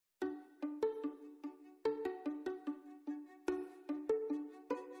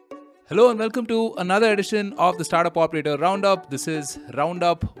Hello and welcome to another edition of the Startup Operator Roundup. This is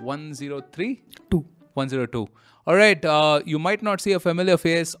Roundup 103? 102. All right, you might not see a familiar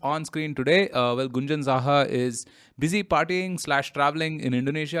face on screen today. Gunjan Zaha is busy partying / traveling in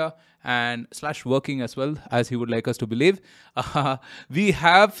Indonesia and / working as well, as he would like us to believe. We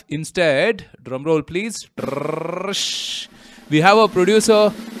have instead, drumroll please, we have a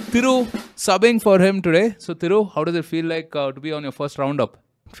producer, Thiru, subbing for him today. So Thiru, how does it feel like to be on your first Roundup?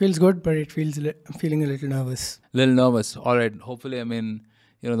 Feels good, but it feels I'm feeling a little nervous. Little nervous. All right. Hopefully,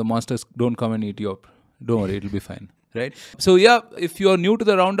 the monsters don't come and eat you up. Don't worry, it'll be fine. Right? So, if you're new to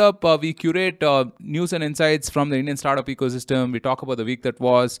the Roundup, we curate news and insights from the Indian startup ecosystem. We talk about the week that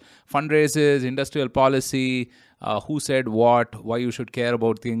was, fundraisers, industrial policy, who said what, why you should care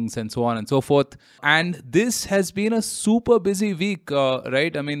about things, and so on and so forth. And this has been a super busy week,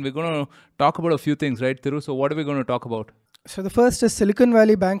 right? We're going to talk about a few things, right, Thiru? So, what are we going to talk about? So the first is Silicon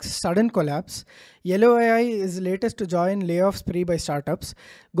Valley Bank's sudden collapse. Yellow AI is the latest to join layoff spree by startups.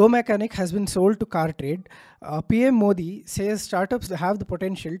 Go Mechanic has been sold to Cartrade. PM Modi says startups have the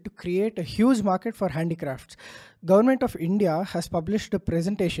potential to create a huge market for handicrafts. Government of India has published a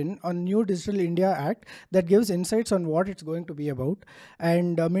presentation on new Digital India Act that gives insights on what it's going to be about.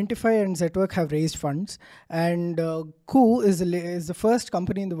 And Mintify and Zetwork have raised funds. And Koo is the first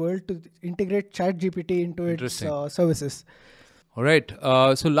company in the world to integrate ChatGPT into its services. All right.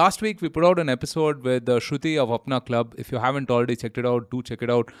 So last week we put out an episode with Shruti of Apna Club. If you haven't already checked it out, do check it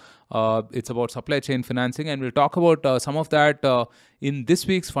out. It's about supply chain financing, and we'll talk about some of that in this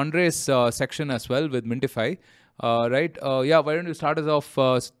week's fundraise section as well with Mintify. Right. Why don't you start us off,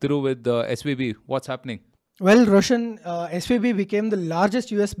 Thiru, with SVB? What's happening? Well, Roshan, SVB became the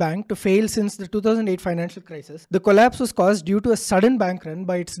largest US bank to fail since the 2008 financial crisis. The collapse was caused due to a sudden bank run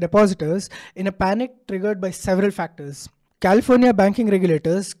by its depositors in a panic triggered by several factors. California banking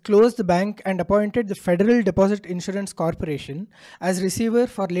regulators closed the bank and appointed the Federal Deposit Insurance Corporation as receiver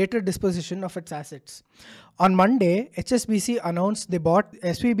for later disposition of its assets. On Monday, HSBC announced they bought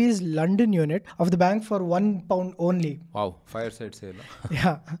SVB's London unit of the bank for £1 only. Wow, fireside sale.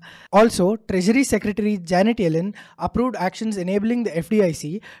 Yeah. Also, Treasury Secretary Janet Yellen approved actions enabling the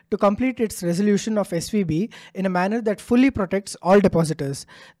FDIC to complete its resolution of SVB in a manner that fully protects all depositors.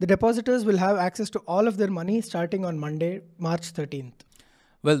 The depositors will have access to all of their money starting on Monday, March 13th.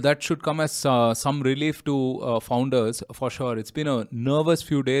 Well, that should come as some relief to founders, for sure. It's been a nervous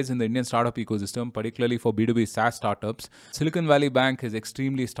few days in the Indian startup ecosystem, particularly for B2B SaaS startups. Silicon Valley Bank is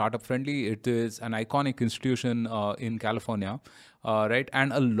extremely startup friendly. It is an iconic institution in California, right?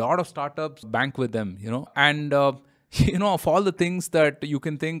 And a lot of startups bank with them, And of all the things that you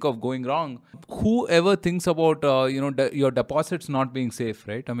can think of going wrong, whoever thinks about, your deposits not being safe,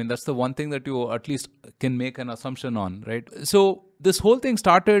 right? That's the one thing that you at least can make an assumption on, right? So this whole thing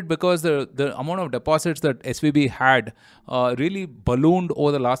started because the amount of deposits that SVB had really ballooned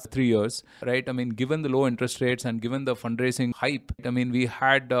over the last 3 years, right? Given the low interest rates and given the fundraising hype, we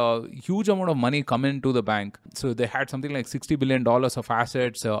had a huge amount of money come into the bank. So they had something like $60 billion of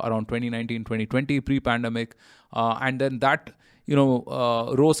assets around 2019, 2020, pre-pandemic. And then that,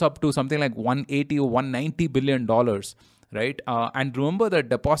 rose up to something like $180 or $190 billion. Right. And remember that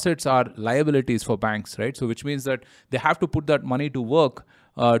deposits are liabilities for banks, right? So which means that they have to put that money to work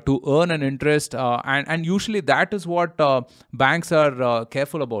to earn an interest. And usually that is what banks are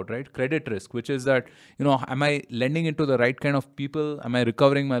careful about, right? Credit risk, which is that, am I lending it to the right kind of people? Am I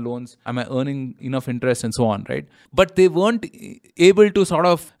recovering my loans? Am I earning enough interest and so on, right? But they weren't able to sort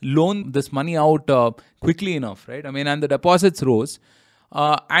of loan this money out quickly enough, right? And the deposits rose.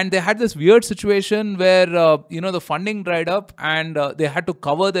 And they had this weird situation where, the funding dried up and they had to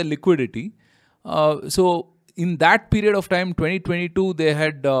cover their liquidity. So in that period of time, 2022, they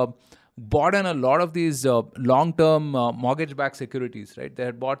had bought in a lot of these long-term mortgage-backed securities, right? They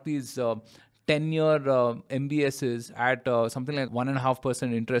had bought these 10-year MBSs at something like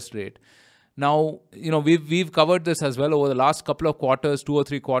 1.5% interest rate. Now, we've covered this as well over the last couple of quarters, 2 or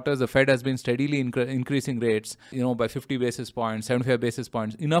 3 quarters. The Fed has been steadily increasing rates, by 50 basis points, 75 basis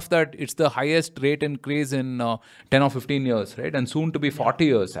points, enough that it's the highest rate increase in 10 or 15 years, right? And soon to be 40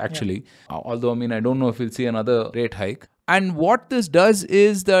 years, actually. Yeah. Although, I don't know if we'll see another rate hike. And what this does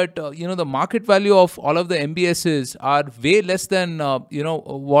is that, the market value of all of the MBSs are way less than,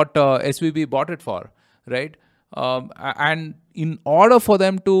 what SVB bought it for, right? And in order for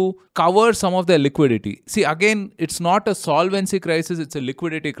them to cover some of their liquidity. See, again, it's not a solvency crisis, it's a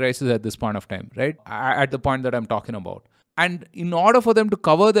liquidity crisis at this point of time, right? At the point that I'm talking about. And in order for them to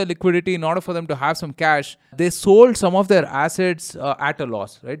cover their liquidity, in order for them to have some cash, they sold some of their assets at a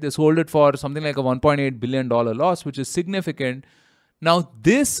loss, right? They sold it for something like a $1.8 billion loss, which is significant. Now,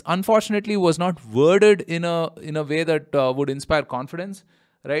 this unfortunately was not worded in a way that would inspire confidence,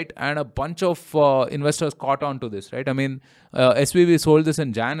 right? And a bunch of investors caught on to this, right? I mean, SVB sold this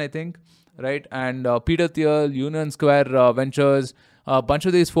in Jan, I think, right? And Peter Thiel, Union Square Ventures, a bunch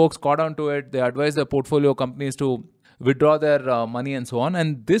of these folks caught on to it. They advised their portfolio companies to withdraw their money and so on.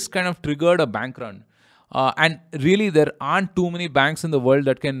 And this kind of triggered a bank run. And really, there aren't too many banks in the world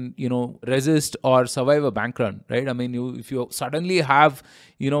that can, resist or survive a bank run, right? I mean, if you suddenly have,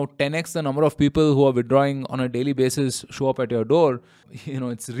 10x the number of people who are withdrawing on a daily basis show up at your door,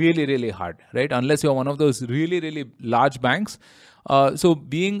 it's really, really hard, right? Unless you're one of those really, really large banks. So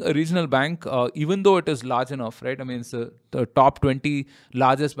being a regional bank, even though it is large enough, right? I mean, it's the top 20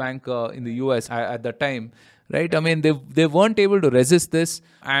 largest bank in the US at that time. Right, I mean they weren't able to resist this,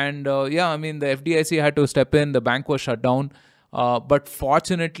 and I mean the FDIC had to step in. The bank was shut down, but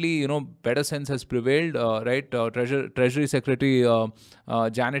fortunately, better sense has prevailed. Right, Treasury Secretary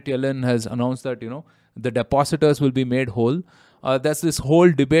Janet Yellen has announced that the depositors will be made whole. There's this whole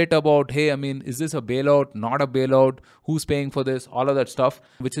debate about, hey, I mean, is this a bailout, not a bailout? Who's paying for this? All of that stuff,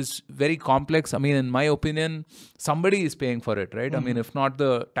 which is very complex. I mean, in my opinion, somebody is paying for it, right? I mean, if not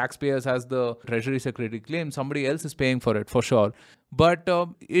the taxpayers, as the Treasury Secretary claims, somebody else is paying for it for sure. But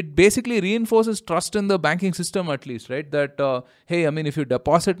it basically reinforces trust in the banking system, at least, right? That, hey, I mean, if you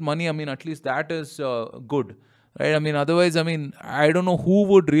deposit money, I mean, at least that is good. Right. I mean, otherwise, I mean, I don't know who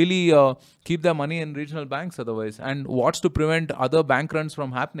would really keep their money in regional banks otherwise, and what's to prevent other bank runs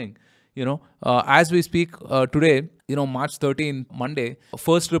from happening. As we speak today, March 13, Monday,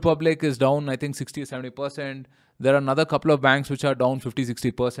 First Republic is down, I think 60 or 70%. There are another couple of banks which are down 50,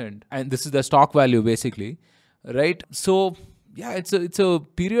 60%. And this is the stock value basically. Right. So, yeah, it's a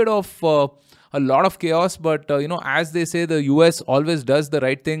period of a lot of chaos, but as they say, the US always does the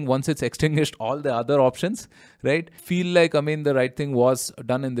right thing once it's extinguished all the other options, right? Feel like, I mean, the right thing was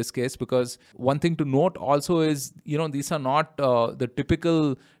done in this case, because one thing to note also is, these are not the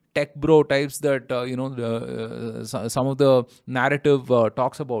typical tech bro types that some of the narrative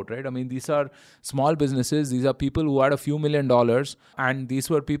talks about, right? I mean, these are small businesses. These are people who had a few $1 million, and these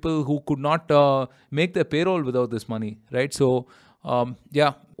were people who could not make their payroll without this money, right? So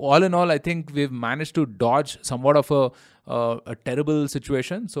all in all, I think we've managed to dodge somewhat of a terrible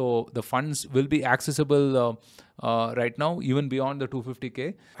situation. So the funds will be accessible right now, even beyond the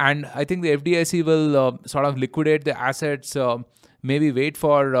 250K. And I think the FDIC will sort of liquidate the assets, maybe wait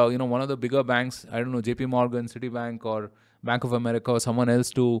for, one of the bigger banks, I don't know, JP Morgan, Citibank, or Bank of America, or someone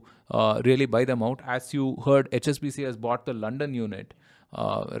else to really buy them out. As you heard, HSBC has bought the London unit.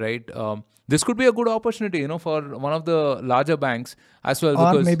 Right. This could be a good opportunity, for one of the larger banks as well.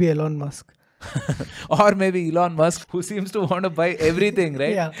 Or maybe Elon Musk. Or maybe Elon Musk, who seems to want to buy everything,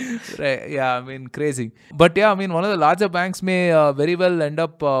 right? Yeah. Right. Yeah, I mean, crazy. But yeah, I mean, one of the larger banks may very well end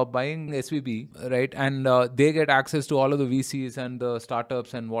up buying SVB, right? And they get access to all of the VCs and the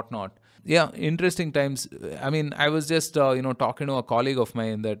startups and whatnot. Yeah, interesting times. I mean, I was just, talking to a colleague of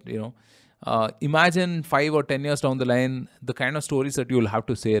mine that, imagine 5 or 10 years down the line, the kind of stories that you will have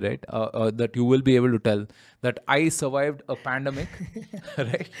to say, right? That you will be able to tell that I survived a pandemic,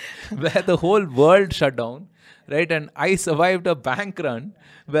 right? Where the whole world shut down, right? And I survived a bank run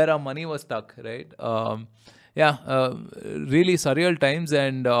where our money was stuck, right? Really surreal times.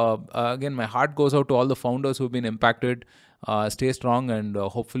 And again, my heart goes out to all the founders who've been impacted. Stay strong, and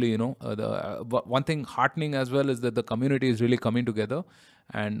hopefully, one thing heartening as well is that the community is really coming together,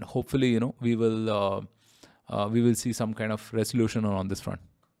 and hopefully, we will see some kind of resolution on this front.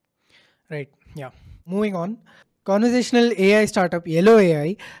 Right. Yeah. Moving on. Conversational AI startup Yellow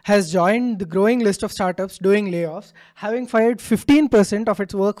AI has joined the growing list of startups doing layoffs, having fired 15% of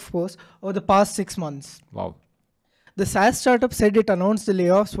its workforce over the past 6 months. Wow. The SaaS startup said it announced the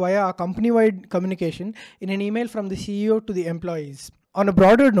layoffs via a company-wide communication in an email from the CEO to the employees. On a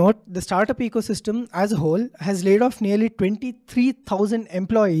broader note, the startup ecosystem as a whole has laid off nearly 23,000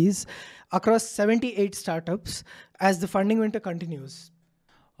 employees across 78 startups as the funding winter continues.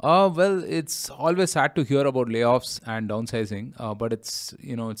 Well, it's always sad to hear about layoffs and downsizing, but it's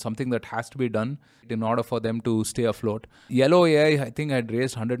something that has to be done in order for them to stay afloat. Yellow AI, I think, had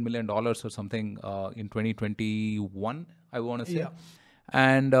raised $100 million or something in 2021, I want to say. Yeah.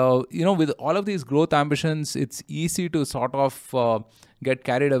 And, with all of these growth ambitions, it's easy to sort of get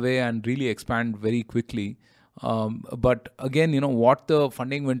carried away and really expand very quickly. But again, what the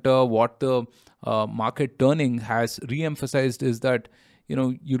funding winter, what the market turning has re-emphasized is that,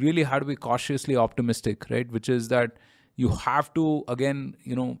 you really have to be cautiously optimistic, right? Which is that you have to, again,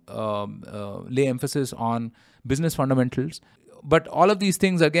 lay emphasis on business fundamentals. But all of these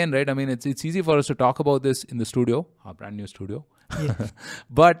things, again, right? I mean, it's easy for us to talk about this in the studio, our brand new studio.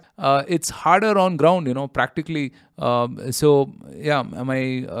 But it's harder on ground, practically. So yeah,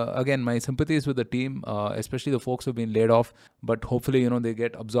 my sympathies with the team, especially the folks who've been laid off, but hopefully, they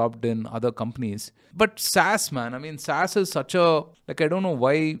get absorbed in other companies. But SaaS, man, I mean, SaaS is such a, I don't know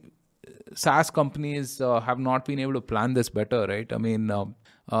why SaaS companies have not been able to plan this better, right? I mean,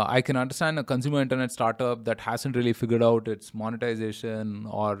 I can understand a consumer internet startup that hasn't really figured out its monetization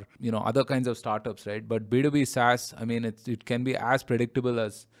or, other kinds of startups, right? But B2B SaaS, I mean, it can be as predictable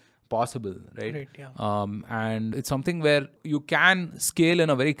as possible, right? Right, yeah. And it's something where you can scale in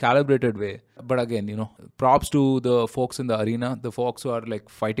a very calibrated way. But again, props to the folks in the arena, the folks who are like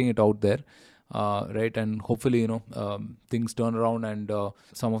fighting it out there. Right, and hopefully, things turn around and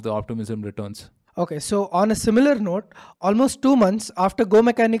some of the optimism returns. Okay, so on a similar note, almost 2 months after Go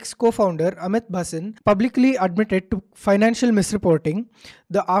Mechanics co-founder Amit Bhasin publicly admitted to financial misreporting,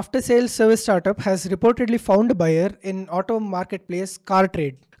 the after-sales service startup has reportedly found a buyer in auto marketplace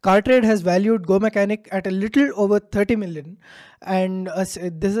CarTrade. CarTrade has valued Go Mechanic at a little over 30 million, and this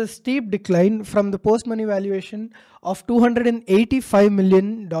is a steep decline from the post-money valuation of $285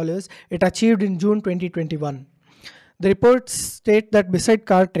 million it achieved in June 2021. The reports state that beside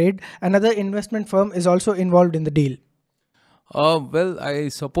CarTrade, another investment firm is also involved in the deal. Well, I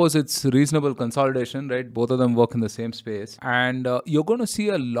suppose it's reasonable consolidation, right? Both of them work in the same space. And you're going to see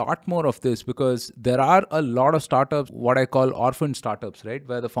a lot more of this because there are a lot of startups, what I call orphan startups, right?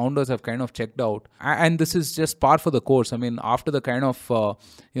 Where the founders have kind of checked out. And this is just par for the course. I mean, after the kind of,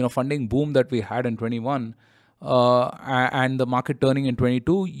 funding boom that we had in 21 and the market turning in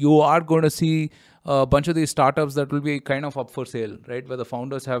 22, you are going to see a bunch of these startups that will be kind of up for sale, right? Where the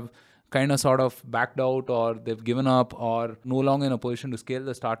founders have kind of sort of backed out or they've given up or no longer in a position to scale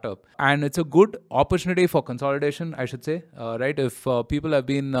the startup. And it's a good opportunity for consolidation, I should say, right? If people have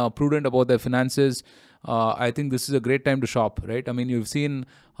been prudent about their finances, I think this is a great time to shop, right? I mean, you've seen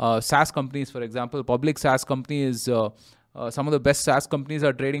SaaS companies, for example, public SaaS companies, some of the best SaaS companies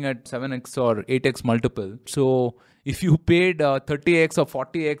are trading at 7x or 8x multiple. So if you paid 30x or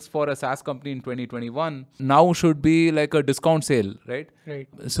 40x for a SaaS company in 2021, now should be like a discount sale, right? Right.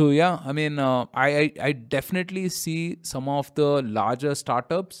 So yeah, I mean, I definitely see some of the larger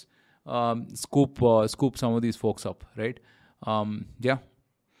startups scoop some of these folks up, right? Yeah.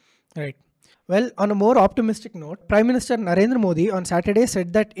 Right. Well, on a more optimistic note, Prime Minister Narendra Modi on Saturday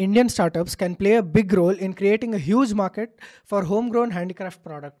said that Indian startups can play a big role in creating a huge market for homegrown handicraft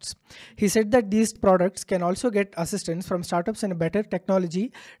products. He said that these products can also get assistance from startups in a better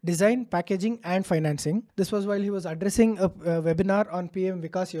technology, design, packaging and financing. This was while he was addressing a webinar on PM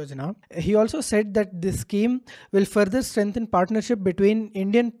Vikas Yojana. He also said that this scheme will further strengthen partnership between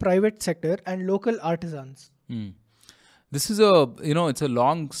Indian private sector and local artisans. This is it's a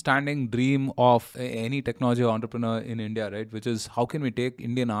long-standing dream of any technology entrepreneur in India, right? Which is how can we take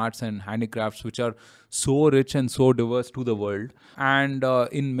Indian arts and handicrafts, which are so rich and so diverse, to the world. And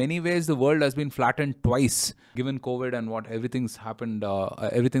in many ways, the world has been flattened twice, given COVID and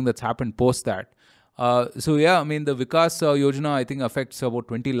everything that's happened post that. So yeah, I mean, the Vikas Yojana, I think, affects about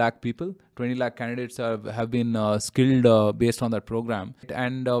 20 lakh people. 20 lakh candidates have been skilled based on that program.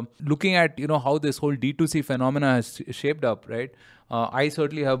 And looking at, how this whole D2C phenomena has shaped up, right? I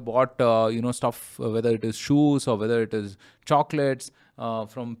certainly have bought, stuff, whether it is shoes or whether it is chocolates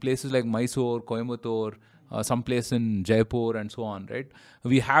from places like Mysore, Coimbatore, some place in Jaipur and so on, right?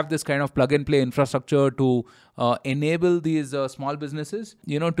 We have this kind of plug-and-play infrastructure to enable these small businesses,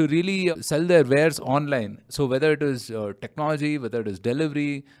 to really sell their wares online. So whether it is technology, whether it is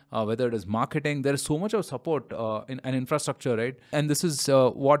delivery, whether it is marketing, there is so much of support in an infrastructure, right? And this is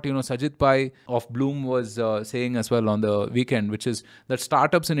what, Sajid Pai of Bloom was saying as well on the weekend, which is that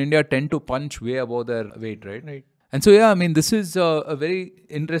startups in India tend to punch way above their weight, right? Right. And so, yeah, I mean, this is a very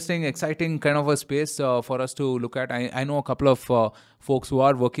interesting, exciting kind of a space for us to look at. I know a couple of folks who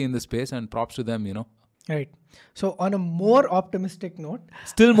are working in this space, and props to them, Right. So on a more optimistic note.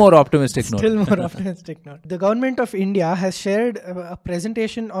 Still more optimistic note. The government of India has shared a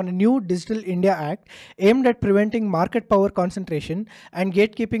presentation on a new Digital India Act aimed at preventing market power concentration and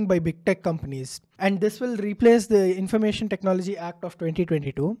gatekeeping by big tech companies. And this will replace the Information Technology Act of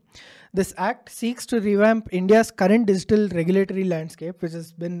 2022. This act seeks to revamp India's current digital regulatory landscape, which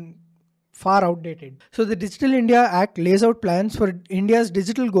has been far outdated. So the Digital India Act lays out plans for India's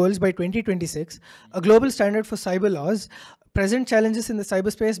digital goals by 2026, a global standard for cyber laws, present challenges in the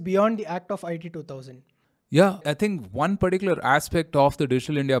cyberspace beyond the Act of IT 2000. Yeah, I think one particular aspect of the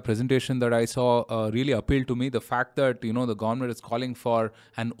Digital India presentation that I saw really appealed to me, the fact that, the government is calling for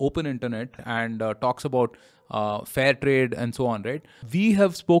an open internet and talks about fair trade, and so on, right? We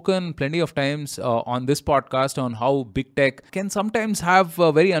have spoken plenty of times on this podcast on how big tech can sometimes have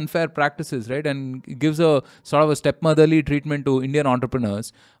very unfair practices, right? And it gives a sort of a stepmotherly treatment to Indian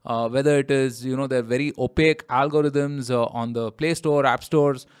entrepreneurs, whether it is, their very opaque algorithms on the Play Store, App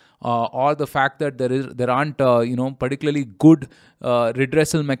Stores, or the fact that there aren't particularly good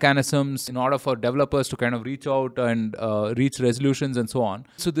redressal mechanisms in order for developers to kind of reach out and reach resolutions and so on.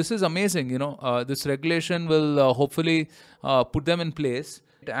 So this is amazing. This regulation will hopefully put them in place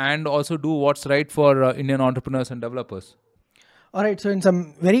and also do what's right for Indian entrepreneurs and developers. All right, so in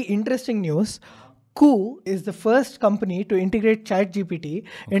some very interesting news, Koo is the first company to integrate ChatGPT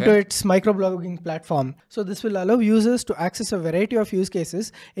into its microblogging platform. So this will allow users to access a variety of use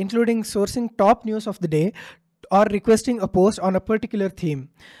cases, including sourcing top news of the day or requesting a post on a particular theme.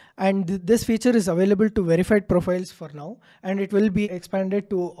 And this feature is available to verified profiles for now, and it will be expanded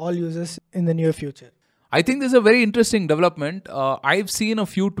to all users in the near future. I think this is a very interesting development. I've seen a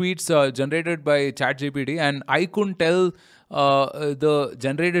few tweets generated by ChatGPT, and I couldn't tell the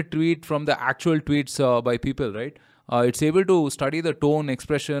generated tweet from the actual tweets by people, right? It's able to study the tone,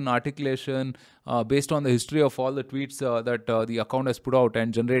 expression, articulation based on the history of all the tweets that the account has put out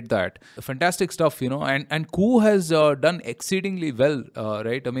and generate that. Fantastic stuff, and Koo has done exceedingly well,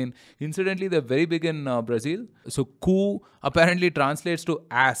 right? I mean, incidentally, they're very big in Brazil. So Koo apparently translates to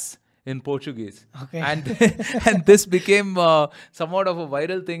ass in Portuguese. Okay. And and this became somewhat of a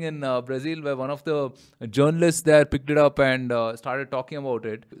viral thing in Brazil, where one of the journalists there picked it up and started talking about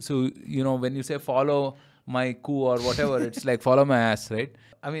it. So, when you say follow my Koo or whatever, it's like follow my ass, right?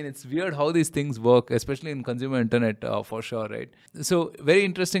 I mean, it's weird how these things work, especially in consumer internet, for sure, right? So very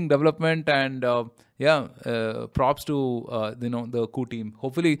interesting development, and props to the Koo team.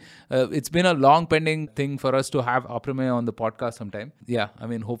 Hopefully, it's been a long pending thing for us to have Apramey on the podcast sometime. Yeah, I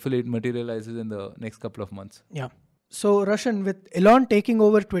mean, hopefully it materializes in the next couple of months. Yeah. So Roshan, with Elon taking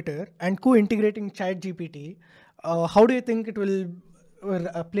over Twitter and Koo integrating ChatGPT, how do you think it will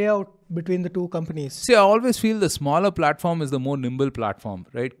play out between the two companies? See, I always feel the smaller platform is the more nimble platform,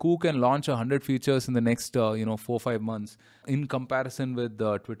 right? Koo can launch 100 features in the next 4-5 months in comparison with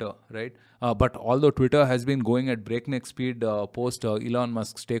Twitter, right? But although Twitter has been going at breakneck speed post Elon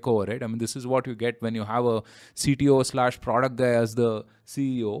Musk's takeover, right? I mean, this is what you get when you have a CTO/product guy as the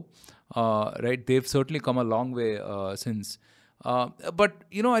CEO, right? They've certainly come a long way since. But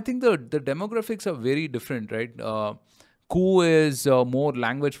I think the demographics are very different, right? Koo is more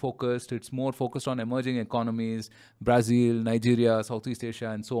language focused. It's more focused on emerging economies, Brazil, Nigeria, Southeast Asia,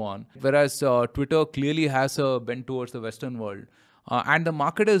 and so on. Whereas Twitter clearly has a bent towards the Western world. And the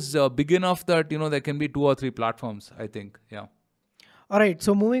market is big enough that, there can be 2 or 3 platforms, I think. Yeah. All right.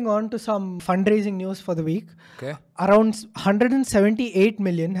 So moving on to some fundraising news for the week. Okay. Around 178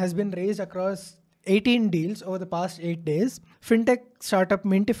 million has been raised across 18 deals over the past 8 days. Fintech startup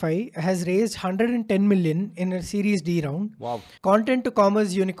Mintify has raised 110 million in a Series D round. Wow. Content to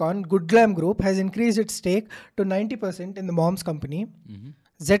commerce unicorn Good Glam Group has increased its stake to 90% in the mom's company.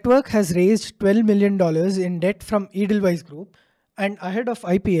 Zetwork has raised $12 million in debt from Edelweiss Group. And ahead of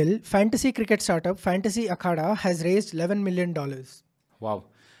IPL, fantasy cricket startup Fantasy Akhada has raised $11 million. Wow.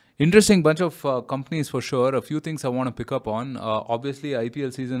 Interesting bunch of companies for sure. A few things I want to pick up on. Obviously,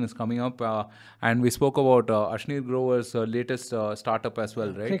 IPL season is coming up, and we spoke about Ashneer Grover's latest startup as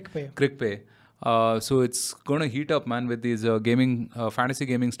well, right? CrickPay. So it's going to heat up, man, with these fantasy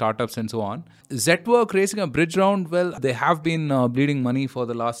gaming startups and so on. Zetwork raising a bridge round. Well, they have been bleeding money for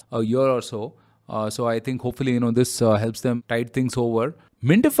the last year or so. So I think hopefully, this helps them tide things over.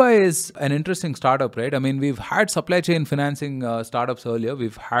 Mintify is an interesting startup, right? I mean, we've had supply chain financing startups earlier.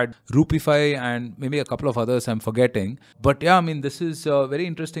 We've had Roopify and maybe a couple of others I'm forgetting. But yeah, I mean, this is a very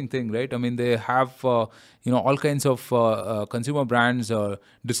interesting thing, right? I mean, they have, all kinds of consumer brands,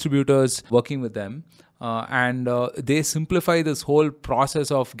 distributors working with them. And they simplify this whole process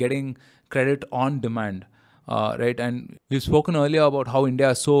of getting credit on demand. Right, and we've spoken earlier about how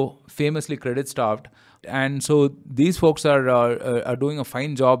India is so famously credit starved, and so these folks are doing a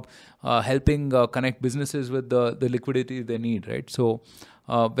fine job helping connect businesses with the liquidity they need. Right, so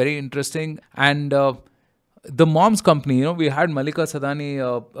very interesting. And the mom's company, we had Malika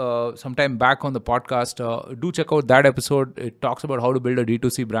Sadani sometime back on the podcast. Do check out that episode. It talks about how to build a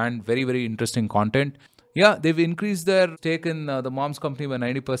D2C brand. Very, very interesting content. Yeah, they've increased their stake in the mom's company by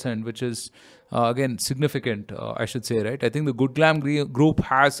 90%, which is, again, significant, I should say, right? I think the Good Glam Group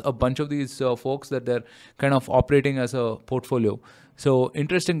has a bunch of these folks that they're kind of operating as a portfolio. So,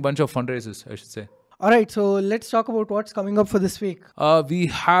 interesting bunch of fundraisers, I should say. All right, so let's talk about what's coming up for this week. We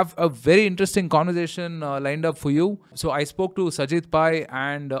have a very interesting conversation lined up for you. So I spoke to Sajid Pai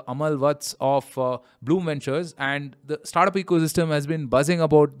and Amal Vats of Bloom Ventures, and the startup ecosystem has been buzzing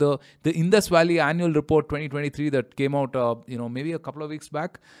about the Indus Valley Annual Report 2023 that came out, maybe a couple of weeks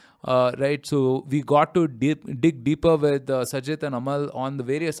back. Right, so we got to dig deeper with Sajid and Amal on the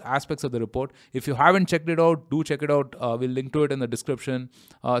various aspects of the report. If you haven't checked it out, do check it out. We'll link to it in the description.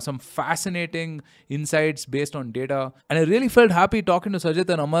 Some fascinating insights based on data. And I really felt happy talking to Sajid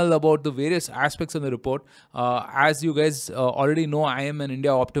and Amal about the various aspects of the report. As you guys already know, I am an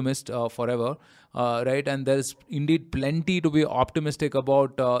India optimist forever. Right, and there's indeed plenty to be optimistic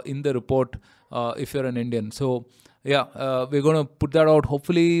about in the report if you're an Indian. So yeah, we're going to put that out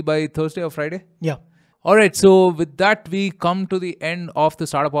hopefully by Thursday or Friday. Yeah. All right. So with that, we come to the end of the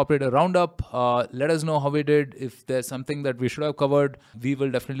Startup Operator Roundup. Let us know how we did. If there's something that we should have covered, we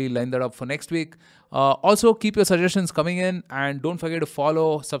will definitely line that up for next week. Also, keep your suggestions coming in, and don't forget to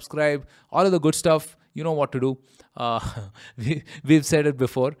follow, subscribe, all of the good stuff. You know what to do. We've said it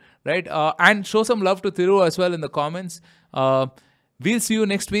before, right? And show some love to Thiru as well in the comments. We'll see you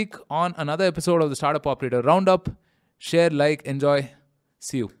next week on another episode of the Startup Operator Roundup. Share, like, enjoy.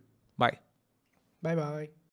 See you. Bye. Bye-bye.